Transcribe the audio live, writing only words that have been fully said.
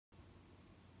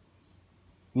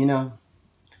You know,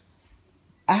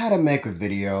 I had to make a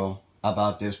video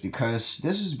about this because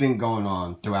this has been going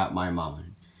on throughout my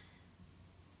mind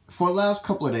for the last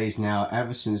couple of days now,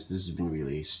 ever since this has been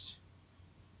released.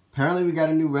 Apparently we got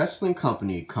a new wrestling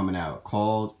company coming out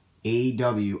called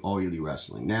AEW All Elite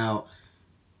Wrestling. Now,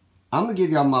 I'm going to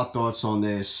give y'all my thoughts on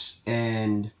this,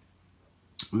 and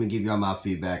I'm going to give y'all my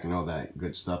feedback and all that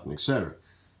good stuff and etc.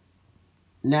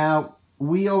 Now,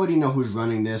 we already know who's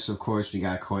running this. Of course, we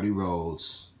got Cody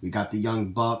Rhodes. We got the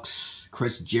Young Bucks.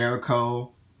 Chris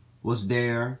Jericho was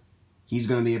there. He's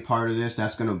going to be a part of this.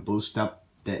 That's going to boost up,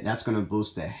 that's going to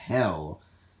boost the hell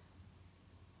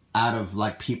out of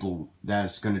like people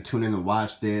that's going to tune in and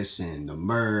watch this, and the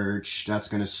merch that's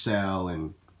going to sell,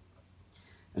 and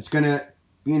it's going to,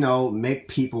 you know, make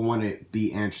people want to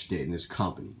be interested in this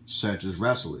company, such as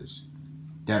wrestlers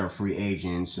that are free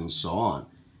agents and so on.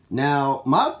 Now,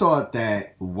 my thought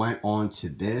that went on to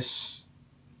this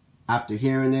after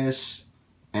hearing this,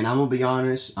 and I'm gonna be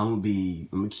honest, I'm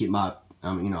gonna keep my,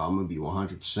 I'm gonna be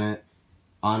 100%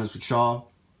 honest with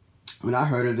y'all. When I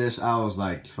heard of this, I was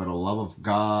like, for the love of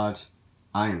God,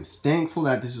 I am thankful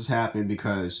that this is happening,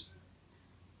 because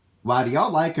whether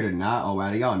y'all like it or not, or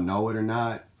whether y'all know it or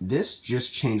not, this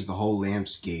just changed the whole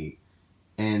landscape,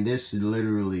 and this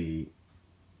literally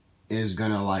is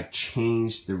gonna like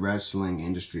change the wrestling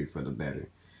industry for the better.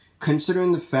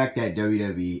 Considering the fact that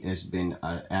WWE has been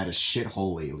at a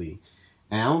shithole lately,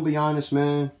 and I'm gonna be honest,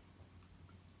 man,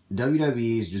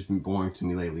 WWE has just been boring to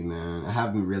me lately, man. I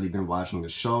haven't really been watching the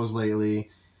shows lately.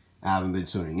 I haven't been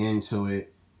tuning into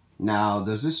it. Now,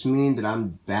 does this mean that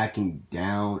I'm backing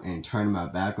down and turning my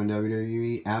back on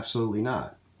WWE? Absolutely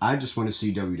not. I just want to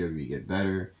see WWE get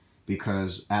better,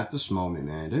 because at this moment,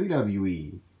 man,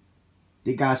 WWE,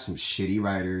 they got some shitty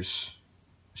writers,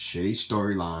 shitty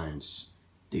storylines.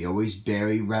 They always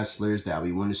bury wrestlers that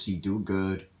we want to see do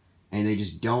good, and they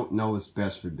just don't know what's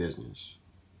best for business.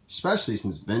 Especially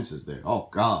since Vince is there. Oh,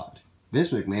 God.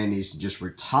 Vince McMahon needs to just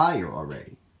retire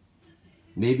already.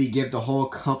 Maybe give the whole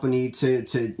company to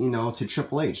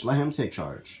Triple H. Let him take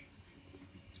charge.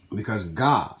 Because,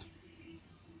 God,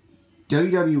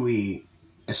 WWE,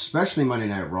 especially Monday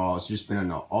Night Raw, has just been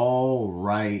on an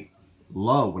all-right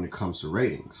low when it comes to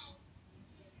ratings.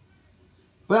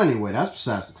 But anyway, that's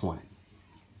besides the point.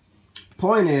 The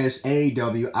point is,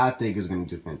 AEW, I think, is going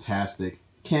to do fantastic.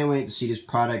 Can't wait to see this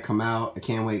product come out. I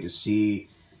can't wait to see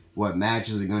what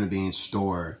matches are going to be in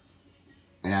store.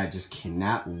 And I just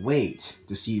cannot wait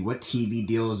to see what TV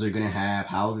deals they're going to have,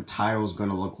 how the title's going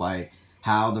to look like,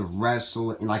 how the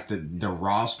the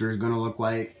roster is going to look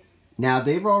like. Now,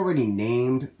 they've already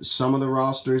named some of the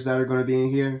rosters that are going to be in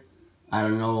here. I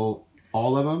don't know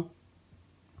all of them,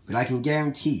 but I can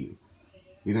guarantee you,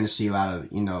 you're going to see a lot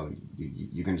of,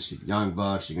 you're going to see the Young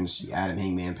Bucks, you're going to see Adam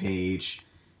Hangman Page,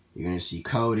 you're going to see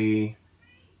Cody.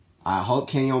 I hope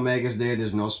Kenny Omega's there.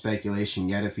 There's no speculation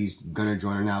yet if he's going to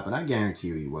join or not, but I guarantee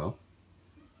you he will.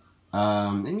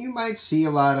 And you might see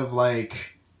a lot of,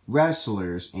 like,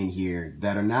 wrestlers in here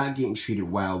that are not getting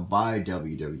treated well by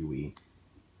WWE.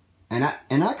 And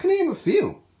I can name a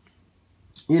few.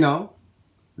 The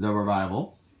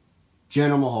Revival,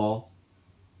 Jinder Mahal,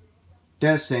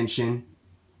 The Ascension,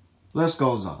 list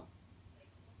goes on.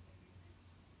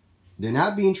 They're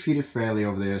not being treated fairly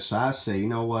over there, so I say, you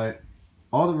know what?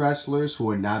 All the wrestlers who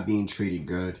are not being treated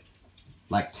good,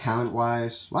 like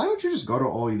talent-wise, why don't you just go to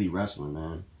All Elite Wrestling,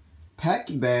 man? Pack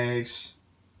your bags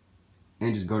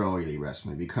and just go to All Elite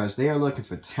Wrestling, because they are looking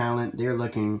for talent. They are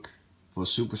looking for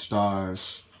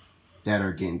superstars that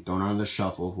are getting thrown on the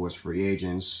shuffle, who is free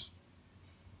agents,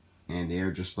 and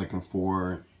they're just looking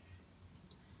for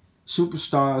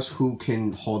superstars who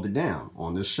can hold it down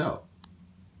on this show.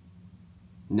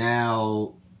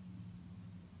 Now,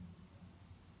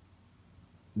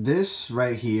 this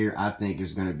right here, I think,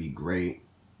 is going to be great.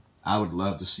 I would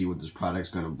love to see what this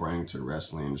product's going to bring to the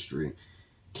wrestling industry.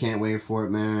 Can't wait for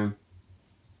it, man.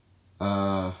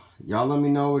 Y'all let me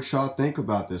know what y'all think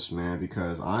about this, man,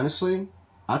 because honestly,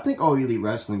 I think All Elite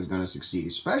Wrestling is going to succeed,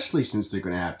 especially since they're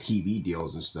going to have TV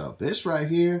deals and stuff. This right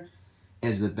here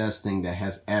is the best thing that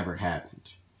has ever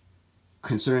happened,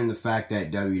 considering the fact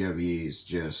that WWE is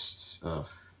just,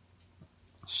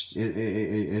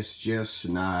 it's just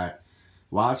not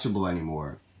watchable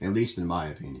anymore, at least in my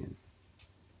opinion.